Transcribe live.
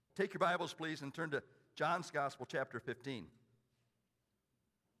Take your Bibles, please, and turn to John's Gospel, chapter 15.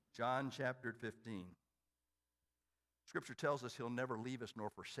 John chapter 15. Scripture tells us he'll never leave us nor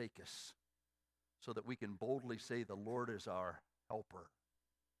forsake us, so that we can boldly say, the Lord is our helper.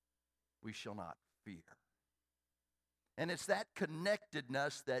 We shall not fear. And it's that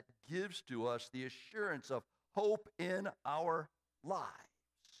connectedness that gives to us the assurance of hope in our lives.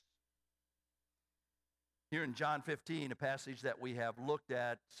 Here in John 15, a passage that we have looked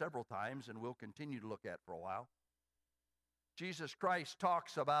at several times and will continue to look at for a while, Jesus Christ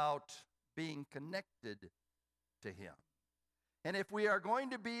talks about being connected to him. And if we are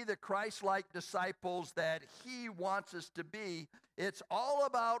going to be the Christ-like disciples that he wants us to be, it's all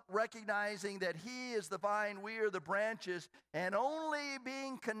about recognizing that he is the vine, we are the branches, and only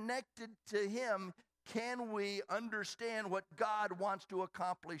being connected to him can we understand what God wants to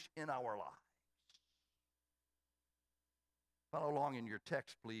accomplish in our lives. Follow along in your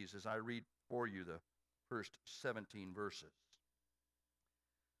text, please, as I read for you the first 17 verses.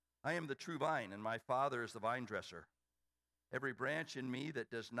 I am the true vine, and my Father is the vine dresser. Every branch in me that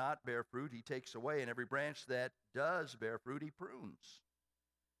does not bear fruit, he takes away, and every branch that does bear fruit, he prunes,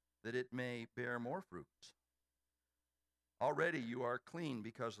 that it may bear more fruit. Already you are clean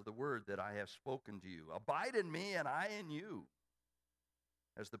because of the word that I have spoken to you. Abide in me, and I in you.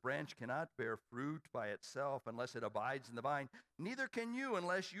 As the branch cannot bear fruit by itself unless it abides in the vine, neither can you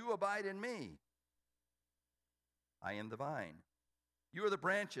unless you abide in me. I am the vine. You are the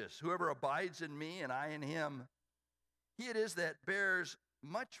branches. Whoever abides in me and I in him, he it is that bears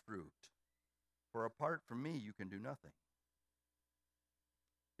much fruit. For apart from me you can do nothing.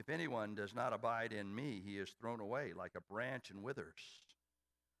 If anyone does not abide in me, he is thrown away like a branch and withers.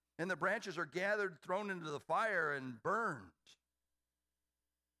 And the branches are gathered, thrown into the fire, and burned.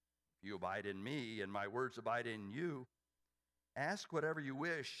 If you abide in me, and my words abide in you, ask whatever you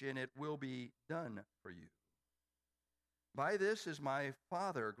wish, and it will be done for you. By this is my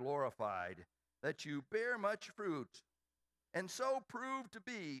Father glorified, that you bear much fruit, and so prove to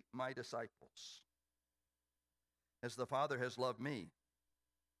be my disciples. As the Father has loved me,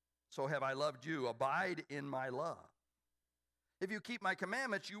 so have I loved you. Abide in my love. If you keep my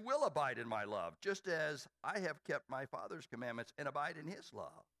commandments, you will abide in my love, just as I have kept my Father's commandments and abide in his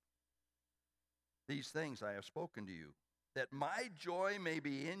love. These things I have spoken to you, that my joy may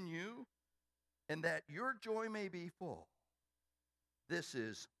be in you, and that your joy may be full. This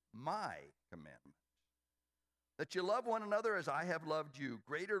is my commandment, that you love one another as I have loved you.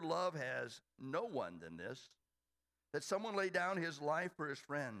 Greater love has no one than this, that someone lay down his life for his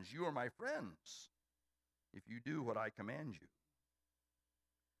friends. You are my friends if you do what I command you.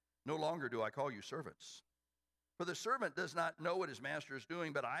 No longer do I call you servants, for the servant does not know what his master is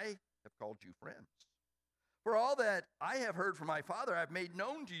doing, but I have called you friends. For all that I have heard from my Father I have made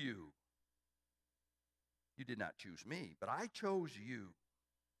known to you. You did not choose me, but I chose you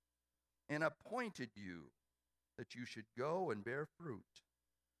and appointed you that you should go and bear fruit,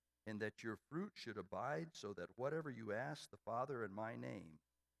 and that your fruit should abide, so that whatever you ask the Father in my name,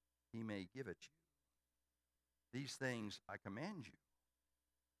 he may give it you. These things I command you,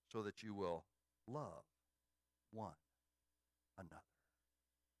 so that you will love one another.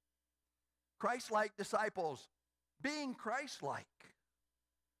 Christ-like disciples, being Christ-like.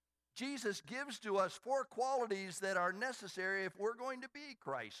 Jesus gives to us 4 qualities that are necessary if we're going to be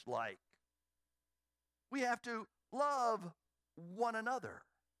Christ-like. We have to love one another.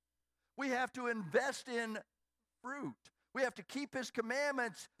 We have to invest in fruit. We have to keep his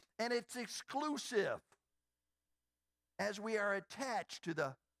commandments, and it's exclusive as we are attached to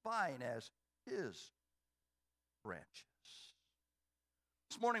the vine as his branches.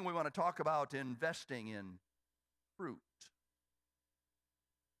 This morning we want to talk about investing in fruit.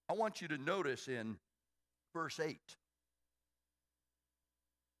 I want you to notice in verse 8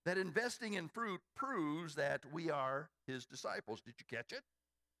 that investing in fruit proves that we are his disciples. Did you catch it?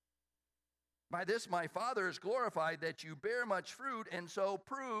 By this my Father is glorified, that you bear much fruit, and so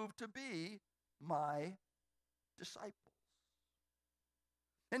prove to be my disciples.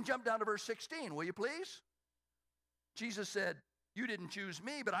 And jump down to verse 16, will you please? Jesus said, you didn't choose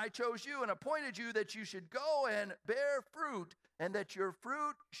me, but I chose you and appointed you that you should go and bear fruit, and that your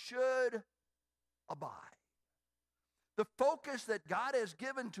fruit should abide. The focus that God has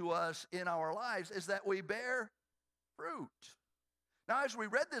given to us in our lives is that we bear fruit. Now, as we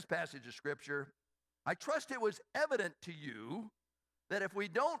read this passage of Scripture, I trust it was evident to you that if we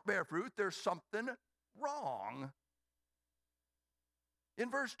don't bear fruit, there's something wrong. In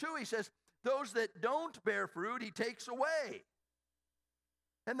verse 2, he says, those that don't bear fruit, he takes away.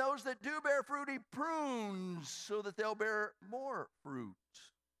 And those that do bear fruit, he prunes so that they'll bear more fruit.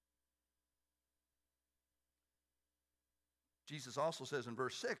 Jesus also says in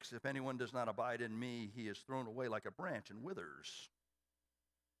verse 6, if anyone does not abide in me, he is thrown away like a branch and withers.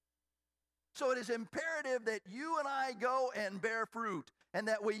 So it is imperative that you and I go and bear fruit, and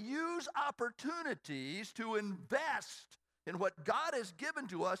that we use opportunities to invest in what God has given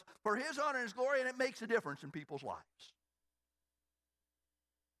to us for his honor and his glory, and it makes a difference in people's lives.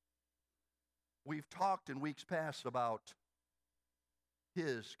 We've talked in weeks past about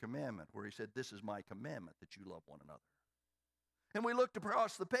his commandment, where he said, this is my commandment, that you love one another. And we looked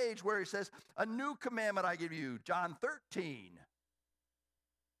across the page where he says, a new commandment I give you, John 13,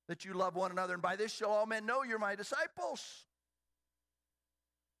 that you love one another, and by this shall all men know you're my disciples.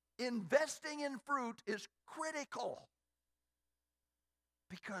 Investing in fruit is critical,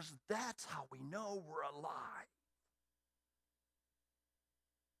 because that's how we know we're alive.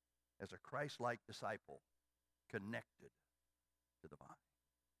 As a Christ-like disciple connected to the vine.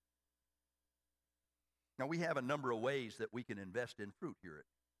 Now, we have a number of ways that we can invest in fruit here at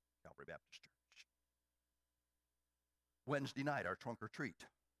Calvary Baptist Church. Wednesday night, our trunk or treat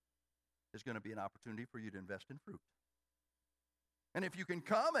is going to be an opportunity for you to invest in fruit. And if you can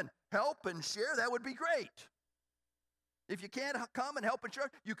come and help and share, that would be great. If you can't come and help and share,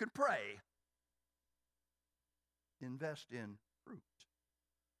 you can pray. Invest in fruit.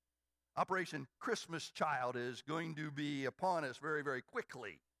 Operation Christmas Child is going to be upon us very, very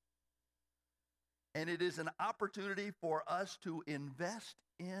quickly. And it is an opportunity for us to invest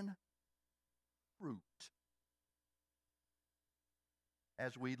in fruit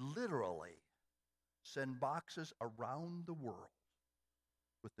as we literally send boxes around the world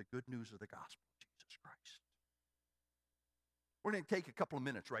with the good news of the gospel of Jesus Christ. We're going to take a couple of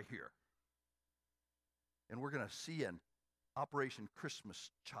minutes right here, and we're going to see an Operation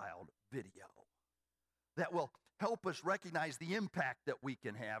Christmas Child video that will help us recognize the impact that we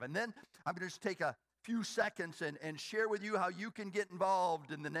can have. And then I'm going to just take a few seconds and share with you how you can get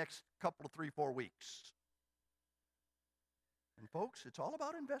involved in the next couple of 3-4 weeks. And folks, it's all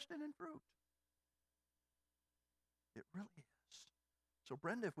about investing in fruit. It really is. So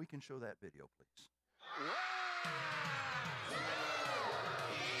Brenda, if we can show that video, please.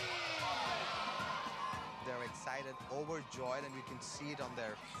 They're excited, overjoyed, and you can see it on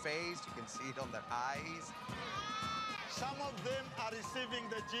their face, you can see it on their eyes. Some of them are receiving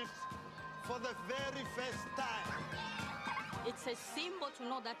the gifts for the very first time. It's a symbol to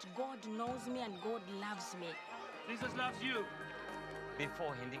know that God knows me and God loves me. Jesus loves you.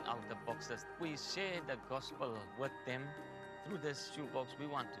 Before handing out the boxes, we share the gospel with them. Through this shoebox, we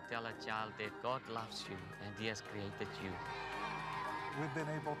want to tell a child that God loves you and he has created you. We've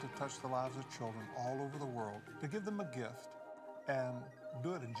been able to touch the lives of children all over the world, to give them a gift and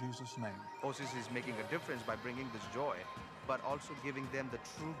do it in Jesus' name. OCC is making a difference by bringing this joy, but also giving them the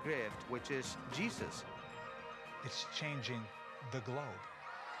true gift, which is Jesus. It's changing the globe.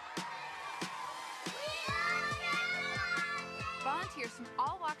 Volunteers from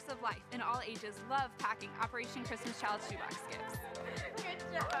all walks of life and all ages love packing Operation Christmas Child shoebox gifts. Good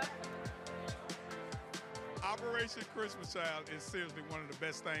job. Operation Christmas Child is seriously one of the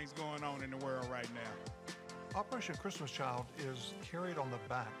best things going on in the world right now. Operation Christmas Child is carried on the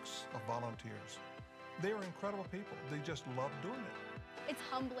backs of volunteers. They are incredible people. They just love doing it. It's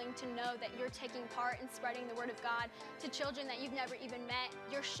humbling to know that you're taking part in spreading the word of God to children that you've never even met.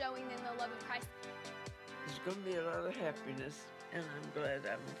 You're showing them the love of Christ. There's going to be a lot of happiness, and I'm glad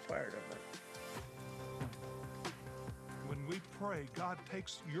I'm a part of it. When we pray, God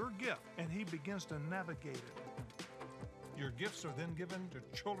takes your gift and he begins to navigate it. Your gifts are then given to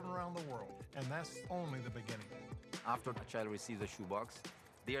children around the world, and that's only the beginning. After a child receives a shoebox,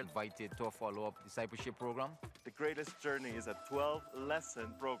 they are invited to a follow-up discipleship program. The Greatest Journey is a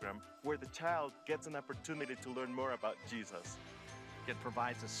 12-lesson program where the child gets an opportunity to learn more about Jesus. It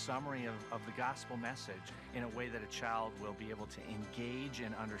provides a summary of the gospel message in a way that a child will be able to engage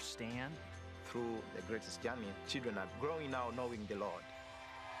and understand. Through the Greatest Journey, children are growing now knowing the Lord.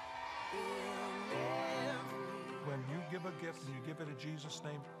 When you give a gift and you give it in Jesus'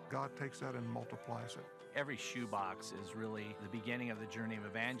 name, God takes that and multiplies it. Every shoebox is really the beginning of the journey of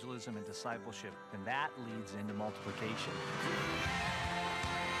evangelism and discipleship, and that leads into multiplication.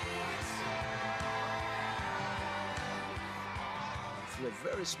 Through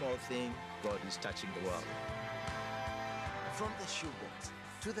a very small thing, God is touching the world. From the shoebox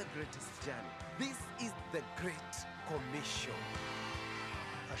to the greatest journey, this is the Great Commission.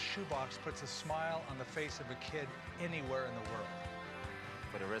 A shoebox puts a smile on the face of a kid anywhere in the world.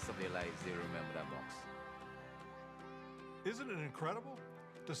 For the rest of their lives, they remember that box. Isn't it incredible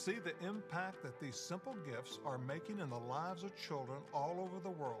to to see the impact that these simple gifts are making in the lives of children all over the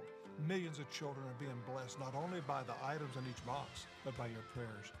world. Millions of children are being blessed not only by the items in each box, but by your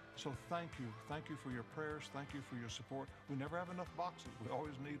prayers. So thank you. Thank you for your prayers. Thank you for your support. We never have enough boxes. We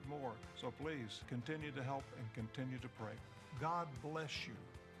always need more. So please continue to help and continue to pray. God bless you,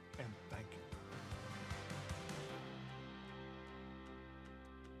 and thank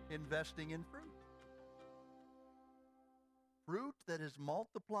you. Investing in fruit. Fruit that is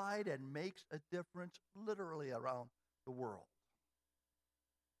multiplied and makes a difference literally around the world.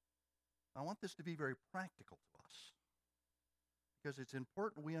 I want this to be very practical to us because it's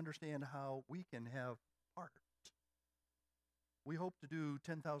important we understand how we can have part. We hope to do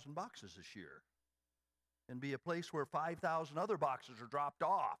 10,000 boxes this year and be a place where 5,000 other boxes are dropped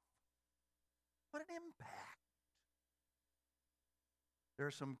off. What an impact. There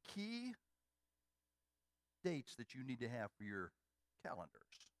are some key dates that you need to have for your calendars.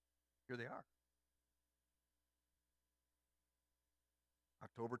 Here they are.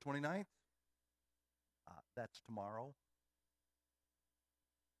 October 29th. That's tomorrow.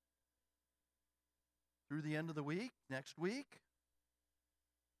 Through the end of the week, next week.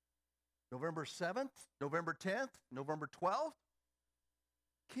 November 7th, November 10th, November 12th.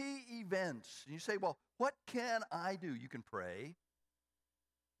 Key events. And you say, well, what can I do? You can pray.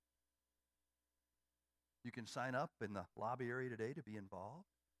 You can sign up in the lobby area today to be involved.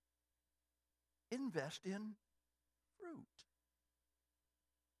 Invest in fruit.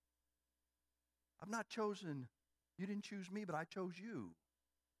 I've not chosen, you didn't choose me, but I chose you,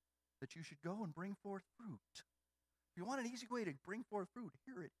 that you should go and bring forth fruit. If you want an easy way to bring forth fruit,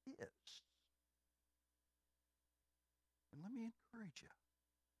 here it is. And let me encourage you,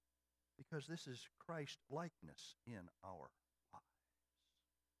 because this is Christ likeness in our lives.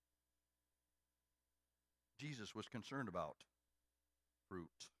 Jesus was concerned about fruit.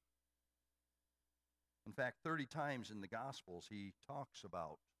 In fact, 30 times in the Gospels, he talks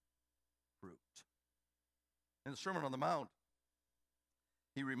about fruit. In the Sermon on the Mount,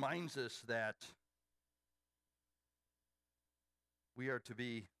 he reminds us that we are to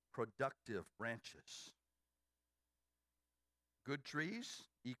be productive branches. Good trees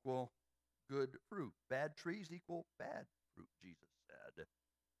equal good fruit. Bad trees equal bad fruit, Jesus said.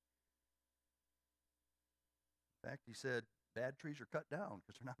 In fact, he said, bad trees are cut down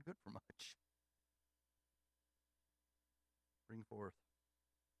because they're not good for much. Bring forth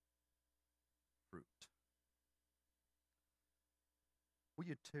fruit. Will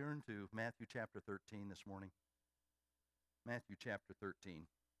you turn to Matthew chapter 13 this morning? Matthew chapter 13.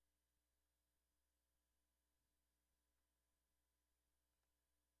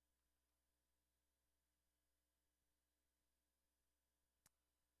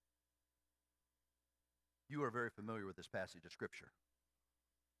 You are very familiar with this passage of Scripture.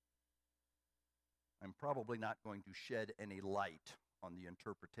 I'm probably not going to shed any light on the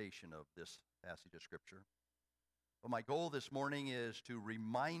interpretation of this passage of Scripture. But my goal this morning is to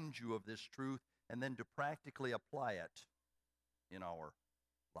remind you of this truth and then to practically apply it in our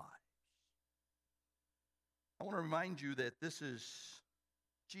lives. I want to remind you that this is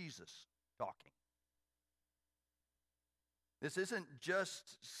Jesus talking. This isn't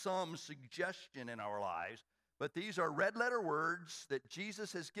just some suggestion in our lives, but these are red-letter words that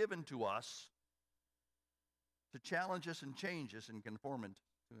Jesus has given to us to challenge us and change us and conform it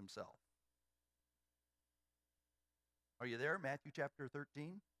to himself. Are you there? Matthew chapter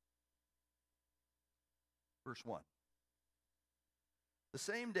 13, verse 1. The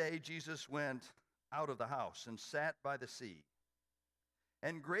same day Jesus went out of the house and sat by the sea.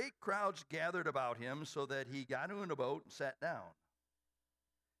 And great crowds gathered about him so that he got into a boat and sat down.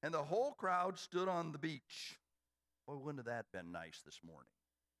 And the whole crowd stood on the beach. Boy, wouldn't that have been nice this morning?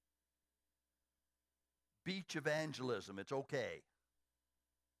 Beach evangelism, it's okay.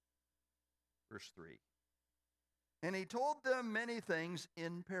 Verse 3. And he told them many things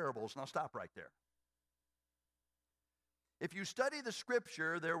in parables. Now stop right there. If you study the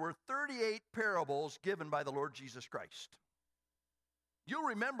Scripture, there were 38 parables given by the Lord Jesus Christ. You'll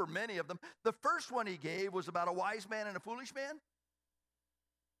remember many of them. The first one he gave was about a wise man and a foolish man.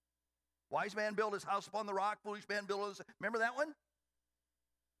 Wise man built his house upon the rock, foolish man built his... Remember that one?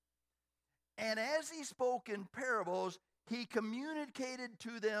 And as he spoke in parables, he communicated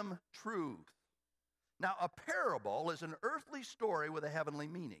to them truth. Now, a parable is an earthly story with a heavenly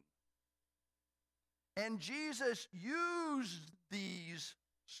meaning. And Jesus used these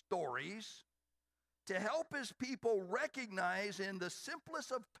stories to help his people recognize in the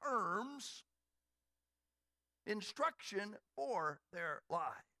simplest of terms instruction for their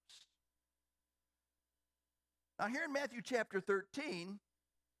lives. Now here in Matthew chapter 13,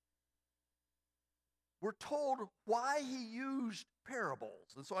 we're told why he used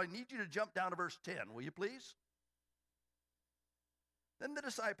parables. And so I need you to jump down to verse 10, will you please? Then the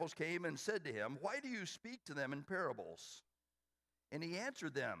disciples came and said to him, "Why do you speak to them in parables?" And he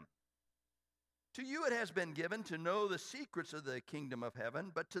answered them, "To you it has been given to know the secrets of the kingdom of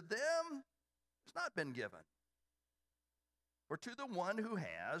heaven, but to them it's not been given. For to the one who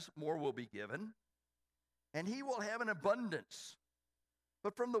has, more will be given, and he will have an abundance.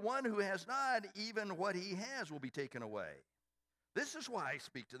 But from the one who has not, even what he has will be taken away. This is why I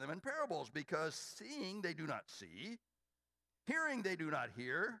speak to them in parables, because seeing they do not see, hearing they do not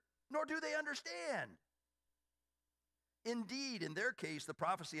hear, nor do they understand. Indeed, in their case, the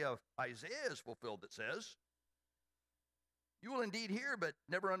prophecy of Isaiah is fulfilled that says, you will indeed hear, but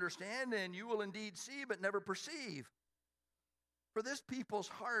never understand, and you will indeed see, but never perceive. For this people's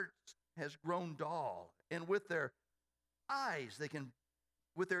heart has grown dull, and with their eyes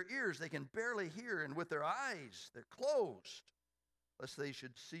with their ears they can barely hear, and with their eyes they're closed, lest they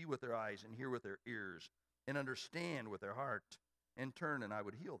should see with their eyes and hear with their ears, and understand with their heart, and turn, and I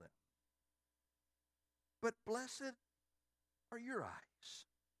would heal them. But blessed are your eyes,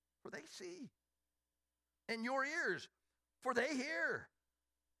 for they see, and your ears, for they hear.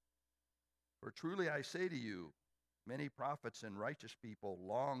 For truly I say to you, many prophets and righteous people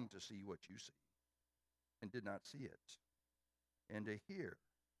long to see what you see, and did not see it, and to hear,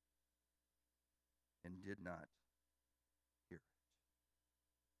 and did not hear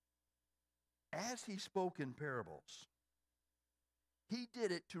it. As he spoke in parables, he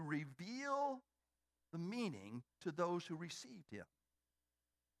did it to reveal the meaning to those who received him.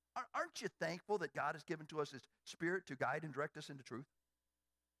 Aren't you thankful that God has given to us his Spirit to guide and direct us into truth?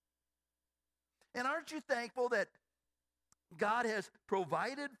 And aren't you thankful that God has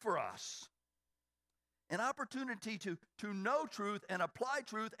provided for us an opportunity to know truth and apply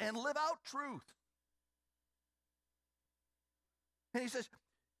truth and live out truth? And he says,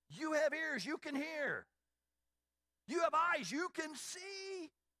 you have ears, you can hear. You have eyes, you can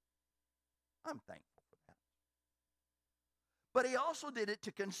see. I'm thankful. But he also did it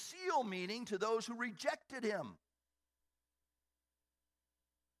to conceal meaning to those who rejected him.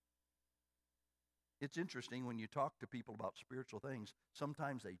 It's interesting when you talk to people about spiritual things,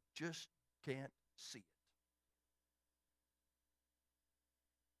 sometimes they just can't see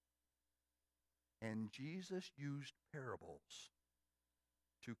it. And Jesus used parables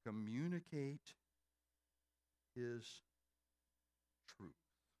to communicate his truth.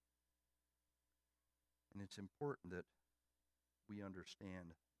 And it's important that we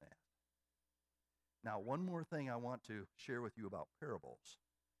understand that. Now, one more thing I want to share with you about parables,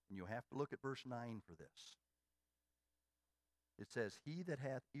 and you'll have to look at verse 9 for this. It says, he that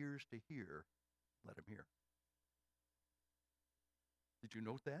hath ears to hear, let him hear. Did you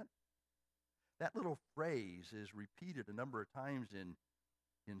note that? That little phrase is repeated a number of times in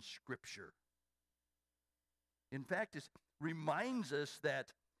Scripture. In fact, it reminds us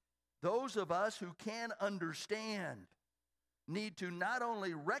that those of us who can understand need to not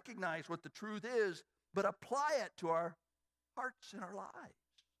only recognize what the truth is, but apply it to our hearts and our lives.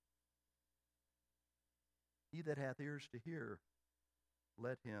 He that hath ears to hear,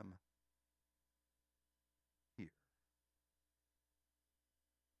 let him hear.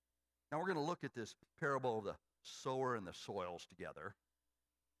 Now we're going to look at this parable of the sower and the soils together.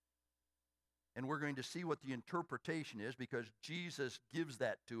 And we're going to see what the interpretation is, because Jesus gives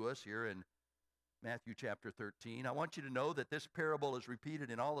that to us here in Matthew chapter 13. I want you to know that this parable is repeated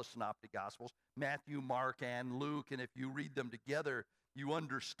in all the Synoptic Gospels, Matthew, Mark, and Luke. And if you read them together, you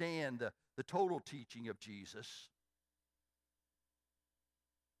understand the total teaching of Jesus.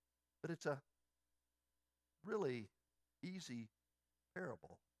 But it's a really easy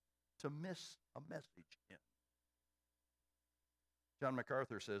parable to miss a message in. John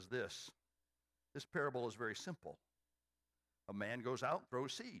MacArthur says this parable is very simple. A man goes out and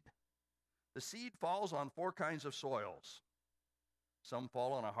throws seed. The seed falls on 4 kinds of soils. Some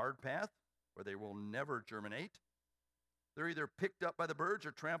fall on a hard path where they will never germinate. They're either picked up by the birds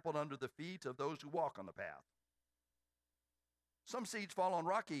or trampled under the feet of those who walk on the path. Some seeds fall on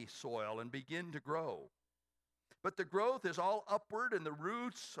rocky soil and begin to grow. But the growth is all upward and the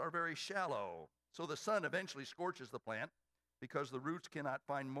roots are very shallow. So the sun eventually scorches the plant because the roots cannot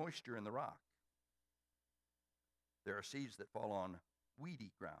find moisture in the rock. There are seeds that fall on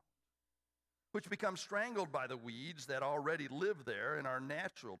weedy ground, which become strangled by the weeds that already live there and are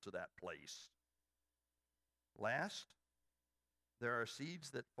natural to that place. Last, there are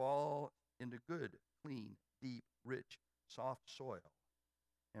seeds that fall into good, clean, deep, rich, soft soil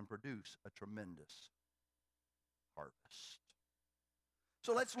and produce a tremendous harvest.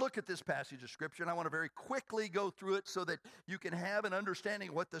 So let's look at this passage of Scripture, and I want to very quickly go through it so that you can have an understanding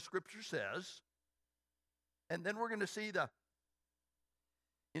of what the Scripture says. And then we're going to see the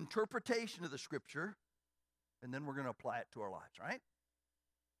interpretation of the Scripture, and then we're going to apply it to our lives, right?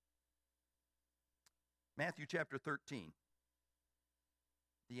 Matthew chapter 13,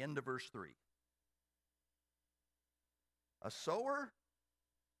 the end of verse 3. A sower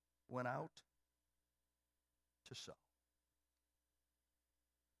went out to sow.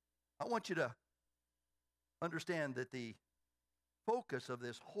 I want you to understand that the focus of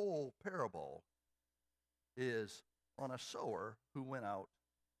this whole parable is on a sower who went out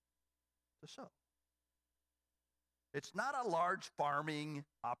to sow. It's not a large farming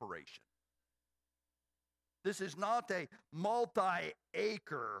operation. This is not a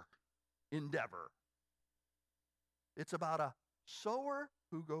multi-acre endeavor. It's about a sower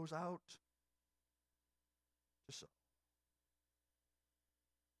who goes out to sow.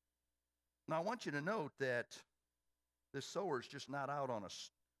 Now, I want you to note that this sower is just not out on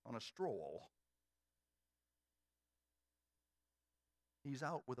a stroll. He's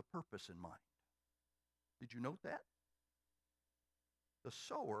out with a purpose in mind. Did you note that? The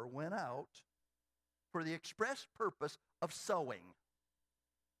sower went out for the express purpose of sowing.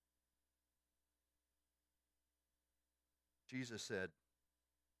 Jesus said,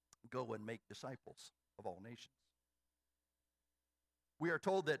 "Go and make disciples of all nations." We are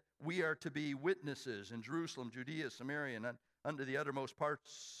told that we are to be witnesses in Jerusalem, Judea, Samaria, and unto the uttermost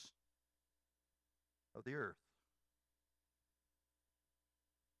parts of the earth.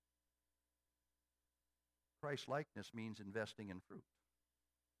 Christ-likeness means investing in fruit.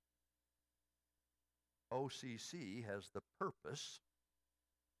 OCC has the purpose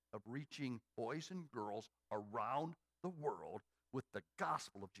of reaching boys and girls around the world with the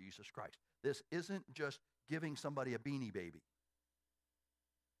gospel of Jesus Christ. This isn't just giving somebody a Beanie Baby.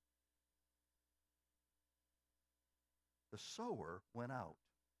 The sower went out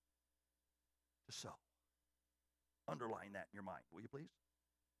to sow. Underline that in your mind, will you please?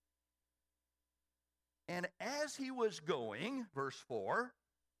 And as he was going, verse 4,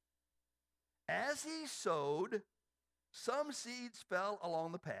 as he sowed, some seeds fell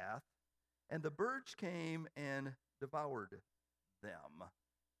along the path, and the birds came and devoured them.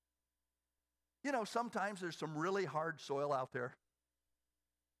 You know, sometimes there's some really hard soil out there.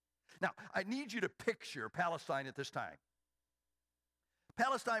 Now, I need you to picture Palestine at this time.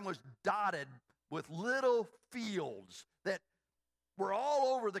 Palestine was dotted with little fields that were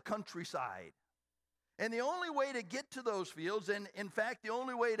all over the countryside. And the only way to get to those fields, and in fact, the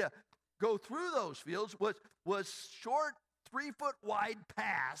only way to go through those fields was short 3-foot wide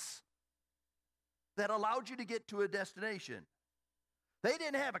paths that allowed you to get to a destination. They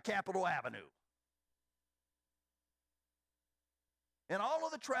didn't have a Capitol Avenue. And all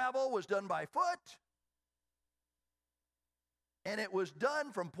of the travel was done by foot. And it was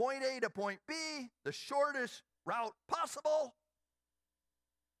done from point A to point B, the shortest route possible.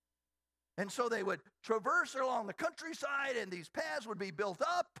 And so they would traverse along the countryside, and these paths would be built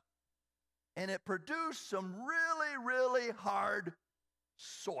up, and it produced some really, really hard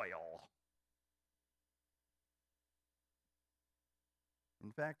soil.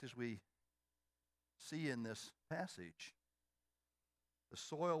 In fact, as we see in this passage, the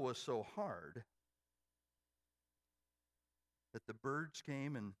soil was so hard that the birds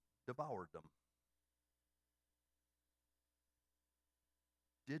came and devoured them.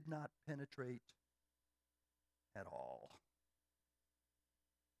 Did not penetrate at all.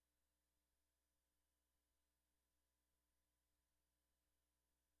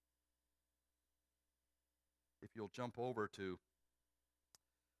 If you'll jump over to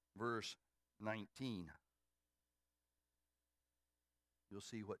verse 19, you'll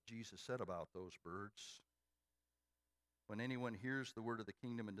see what Jesus said about those birds. When anyone hears the word of the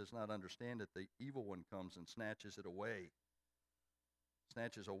kingdom and does not understand it, the evil one comes and snatches it away.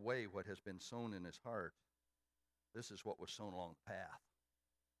 Snatches away what has been sown in his heart. This is what was sown along the path.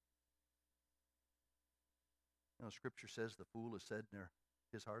 You know, Scripture says the fool has said in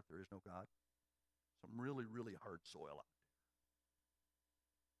his heart, there is no God. Some really, really hard soil out there.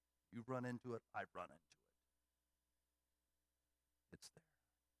 You've run into it, I've run into it. It's there.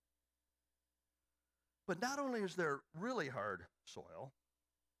 But not only is there really hard soil,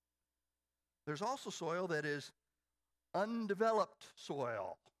 there's also soil that is undeveloped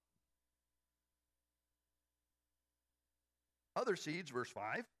soil. Other seeds, verse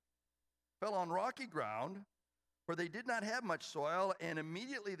 5, fell on rocky ground, for they did not have much soil, and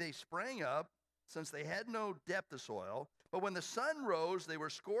immediately they sprang up, since they had no depth of soil. But when the sun rose, they were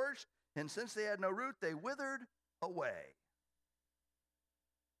scorched, and since they had no root, they withered away.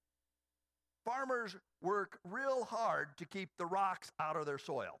 farmers work real hard to keep the rocks out of their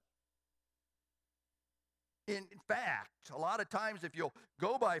soil. In fact, a lot of times if you'll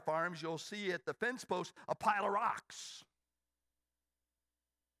go by farms, you'll see at the fence post a pile of rocks.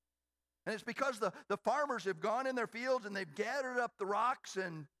 And it's because the farmers have gone in their fields and they've gathered up the rocks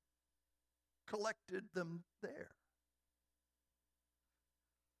and collected them there.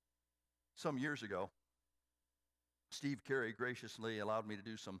 Some years ago, Steve Carey graciously allowed me to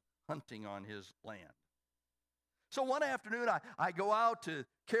do some hunting on his land. So one afternoon, I go out to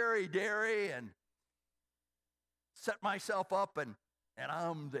Carey Dairy and set myself up, and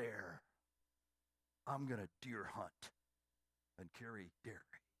I'm there. I'm going to deer hunt on Carey Dairy.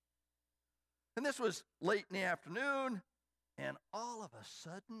 And this was late in the afternoon, and all of a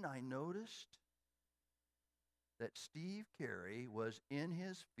sudden I noticed that Steve Carey was in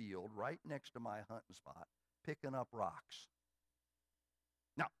his field right next to my hunting spot, picking up rocks.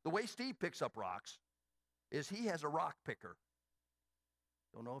 Now, the way Steve picks up rocks is he has a rock picker.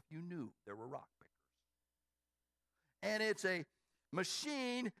 Don't know if you knew there were rock pickers. And it's a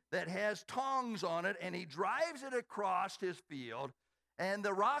machine that has tongs on it, and he drives it across his field, and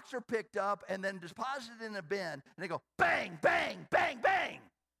the rocks are picked up and then deposited in a bin, and they go bang, bang, bang, bang.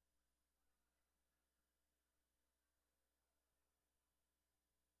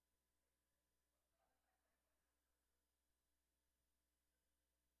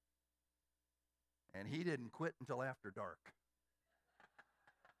 And he didn't quit until after dark.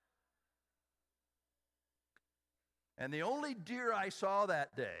 And the only deer I saw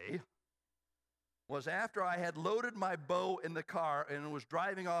that day was after I had loaded my bow in the car and was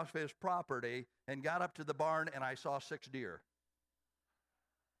driving off his property and got up to the barn and I saw 6 deer.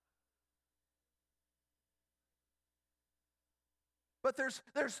 But there's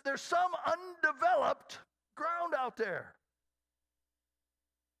some undeveloped ground out there.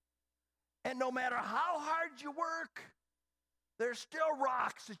 And no matter how hard you work, there's still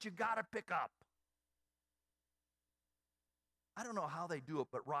rocks that you got to pick up. I don't know how they do it,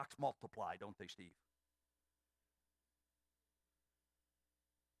 but rocks multiply, don't they, Steve?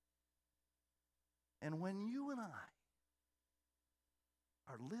 And when you and I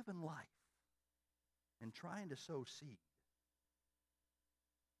are living life and trying to sow seed,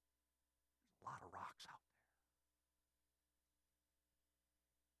 there's a lot of rocks out there.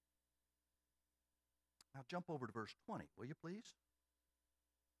 Now jump over to verse 20, will you please?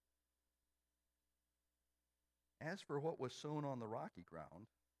 As for what was sown on the rocky ground,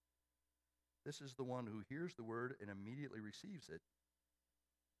 this is the one who hears the word and immediately receives it.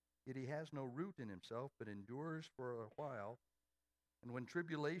 Yet he has no root in himself, but endures for a while. And when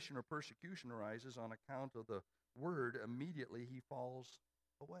tribulation or persecution arises on account of the word, immediately he falls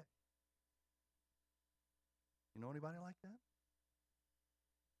away. You know anybody like that?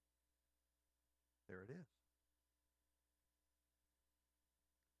 There it is.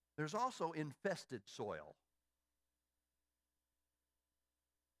 There's also infested soil.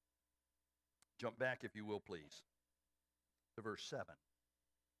 Jump back, if you will, please, to verse 7.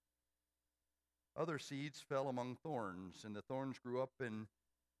 Other seeds fell among thorns, and the thorns grew up and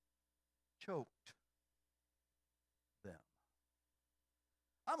choked them.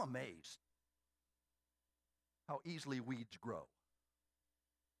 I'm amazed how easily weeds grow.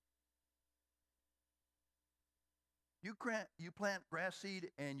 You plant grass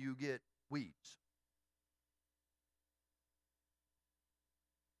seed and you get weeds.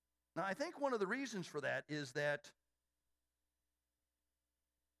 Now, I think one of the reasons for that is that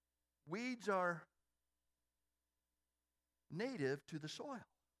weeds are native to the soil.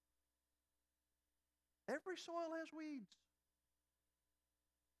 Every soil has weeds.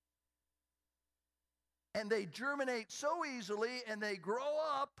 And they germinate so easily and they grow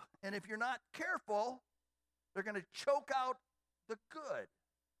up, and if you're not careful, they're going to choke out the good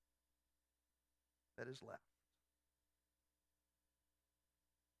that is left.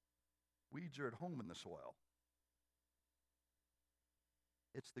 Weeds are at home in the soil.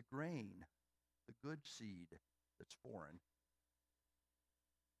 It's the grain, the good seed, that's foreign.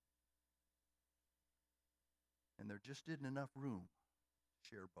 And there just isn't enough room to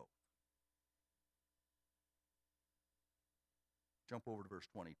share both. Jump over to verse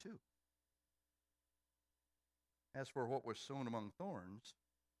 22. As for what was sown among thorns,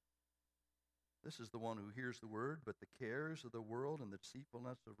 this is the one who hears the word, but the cares of the world and the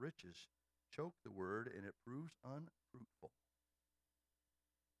deceitfulness of riches choke the word, and it proves unfruitful.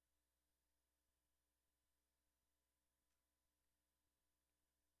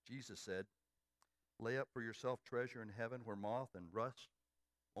 Jesus said, lay up for yourself treasure in heaven where moth and rust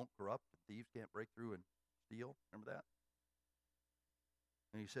won't corrupt, and thieves can't break through and steal. Remember that?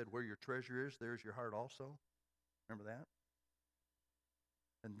 And he said, where your treasure is, there's your heart also. Remember that?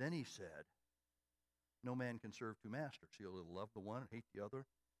 And then he said, no man can serve two masters. He'll either love the one and hate the other,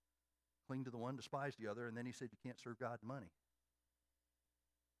 cling to the one, despise the other. And then he said, you can't serve God and money.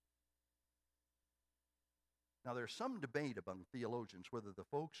 Now, there's some debate among theologians whether the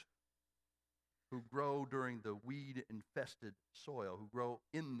folks who grow during the weed-infested soil, who grow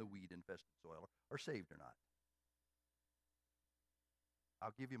in the weed-infested soil, are saved or not.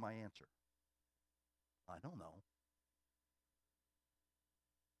 I'll give you my answer. I don't know.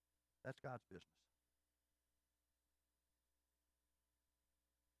 That's God's business.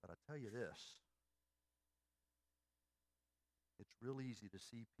 But I tell you this, it's real easy to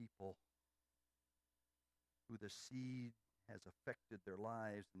see people who the seed has affected their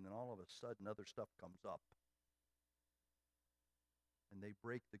lives, and then all of a sudden other stuff comes up. And they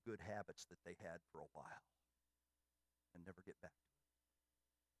break the good habits that they had for a while and never get back to it.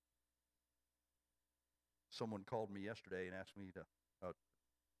 Someone called me yesterday and asked me a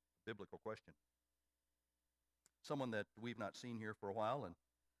biblical question. Someone that we've not seen here for a while, and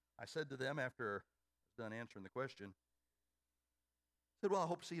I said to them after I was done answering the question, I said, well, I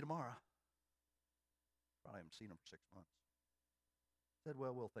hope to see you tomorrow. Probably haven't seen them for 6 months. I said,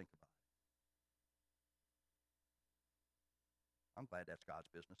 well, we'll think about it. I'm glad that's God's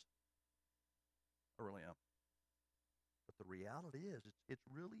business. I really am. But the reality is, it's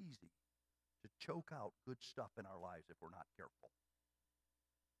real easy to choke out good stuff in our lives if we're not careful.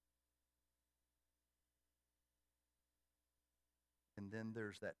 And then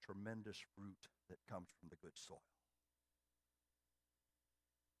there's that tremendous fruit that comes from the good soil.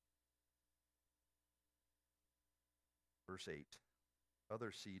 Verse 8,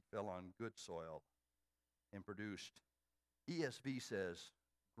 other seed fell on good soil and produced, ESV says,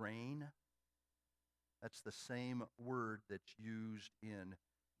 grain. That's the same word that's used in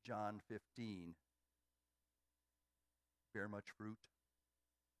John 15. Bear much fruit.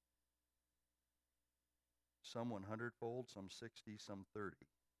 Some 100-fold, some 60, some 30.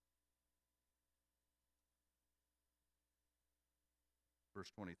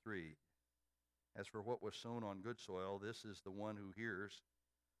 Verse 23. As for what was sown on good soil, this is the one who hears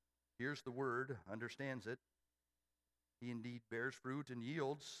the word, understands it. He indeed bears fruit and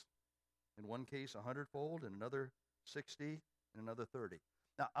yields, in one case 100-fold, in another 60, and another 30.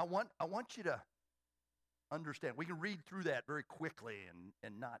 Now, I want you to understand. We can read through that very quickly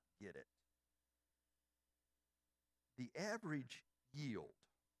and not get it. The average yield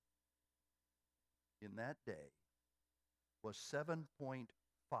in that day was 7.5.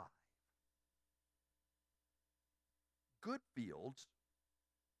 Good fields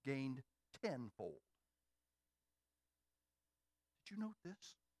gained tenfold. Did you note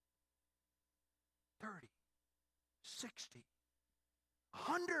this? 30, 60,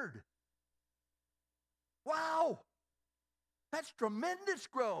 100. Wow! That's tremendous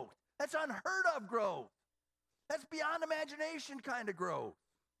growth. That's unheard of growth. That's beyond imagination kind of growth.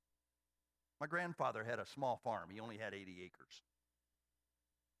 My grandfather had a small farm. He only had 80 acres.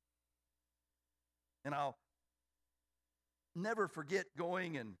 And I'll never forget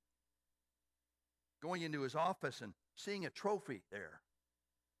going into his office and seeing a trophy there.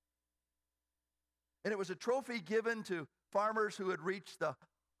 And it was a trophy given to farmers who had reached the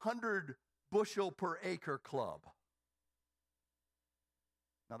 100 bushel per acre club.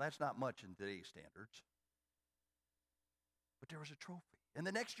 Now that's not much in today's standards. But there was a trophy. And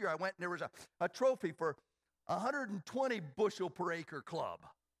the next year I went and there was a trophy for 120 bushel per acre club.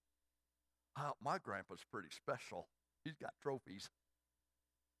 Oh, my grandpa's pretty special. He's got trophies.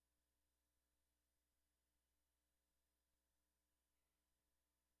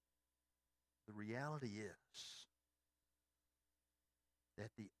 The reality is that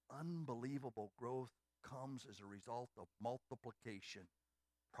the unbelievable growth comes as a result of multiplication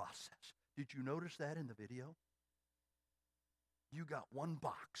process. Did you notice that in the video? You got one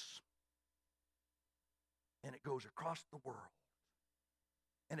box, and it goes across the world,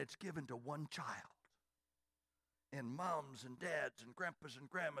 and it's given to one child. And moms and dads and grandpas and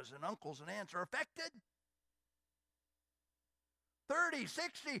grandmas and uncles and aunts are affected. 30,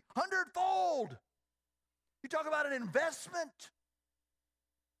 60, 100-fold. You talk about an investment.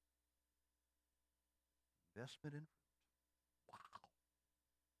 Investment in fruit. Wow.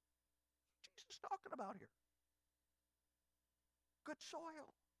 What's Jesus talking about here? Good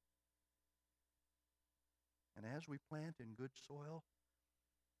soil. And as we plant in good soil,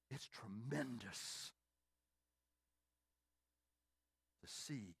 it's tremendous to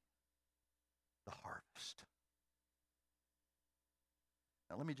see the harvest.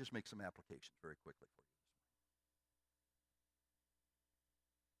 Now let me just make some applications very quickly for you.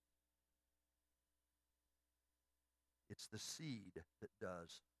 It's the seed that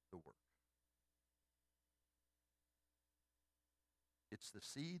does the work. It's the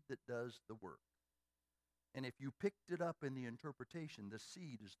seed that does the work. And if you picked it up in the interpretation, the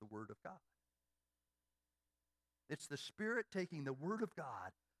seed is the Word of God. It's the Spirit taking the Word of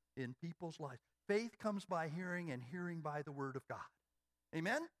God in people's lives. Faith comes by hearing, and hearing by the Word of God.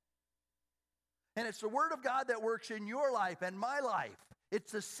 Amen? And it's the Word of God that works in your life and my life.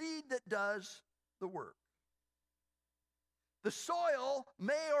 It's the seed that does the work. The soil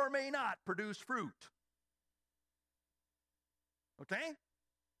may or may not produce fruit. Okay?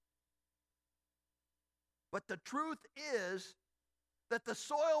 But the truth is that the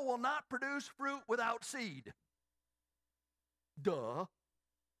soil will not produce fruit without seed. Duh.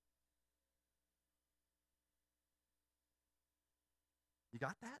 You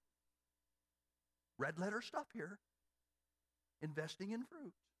got that? Red letter stuff here. Investing in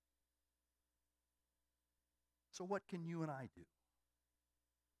fruit. So what can you and I do?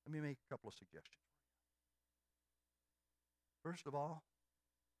 Let me make a couple of suggestions. First of all,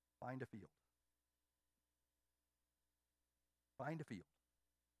 find a field. Find a field.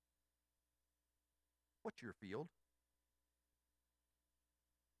 What's your field?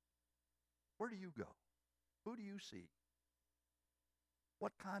 Where do you go? Who do you see?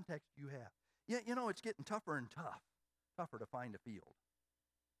 What context do you have? Yeah, you know, it's getting tougher and tougher to find a field.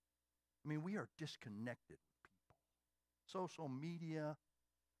 I mean, we are disconnected with people. Social media,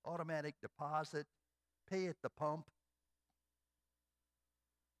 automatic deposit, pay at the pump.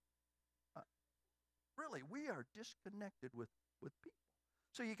 Really, we are disconnected with people.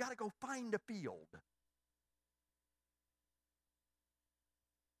 So you got to go find a field.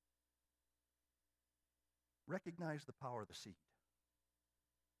 Recognize the power of the seed.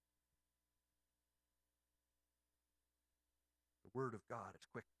 The Word of God is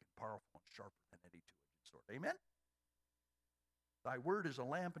quick and powerful and sharper than any two-edged sword. Amen? Thy word is a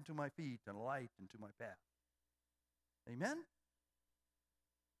lamp unto my feet and a light unto my path. Amen?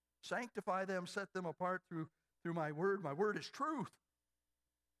 Sanctify them, set them apart through my word. My word is truth.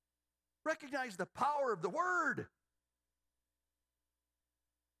 Recognize the power of the word.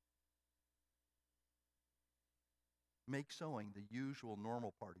 Make sowing the usual,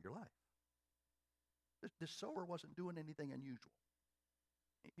 normal part of your life. This sower wasn't doing anything unusual.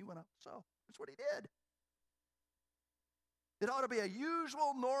 He went out to sow. That's what he did. It ought to be a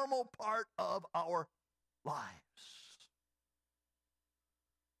usual, normal part of our lives.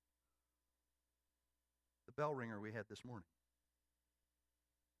 The bell ringer we had this morning.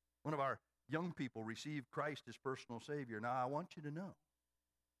 One of our young people received Christ as personal Savior. Now, I want you to know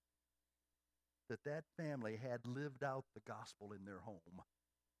that family had lived out the gospel in their home.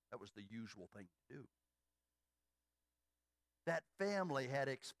 That was the usual thing to do. That family had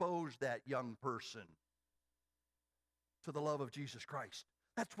exposed that young person to the love of Jesus Christ.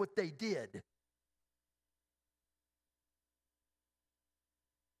 That's what they did.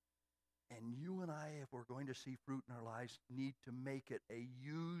 And you and I, if we're going to see fruit in our lives, need to make it a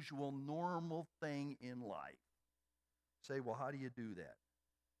usual, normal thing in life. Say, well, how do you do that?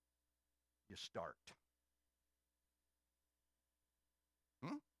 You start.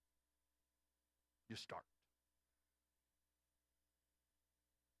 You start.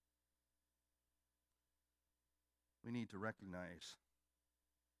 We need to recognize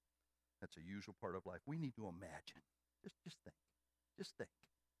that's a usual part of life. We need to imagine. Just think. Just think.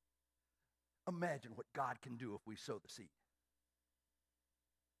 Imagine what God can do if we sow the seed.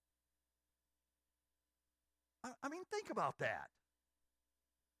 I mean, think about that.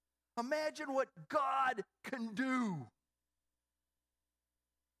 Imagine what God can do.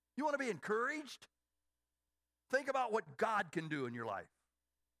 You want to be encouraged? Think about what God can do in your life.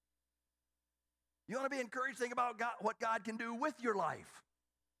 You want to be encouraged? Think about what God can do with your life.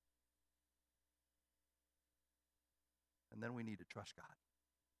 And then we need to trust God.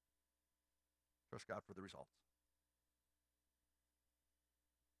 Trust God for the results.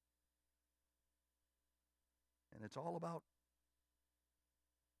 And it's all about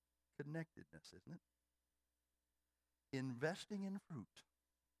connectedness, isn't it? Investing in fruit.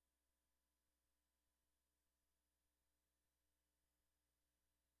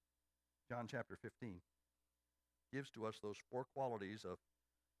 John chapter 15 gives to us those 4 qualities of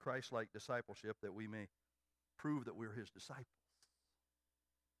Christ-like discipleship that we may prove that we're his disciples.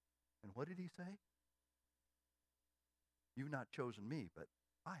 And what did he say? You've not chosen me, but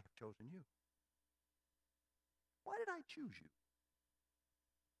I have chosen you. Why did I choose you?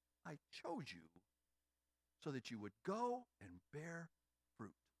 I chose you so that you would go and bear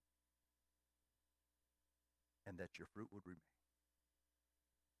fruit, and that your fruit would remain.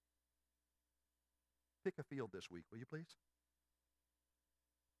 Pick a field this week, will you please?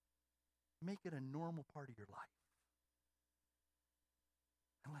 Make it a normal part of your life.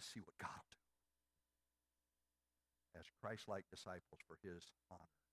 And let's see what God will do as Christ-like disciples for his honor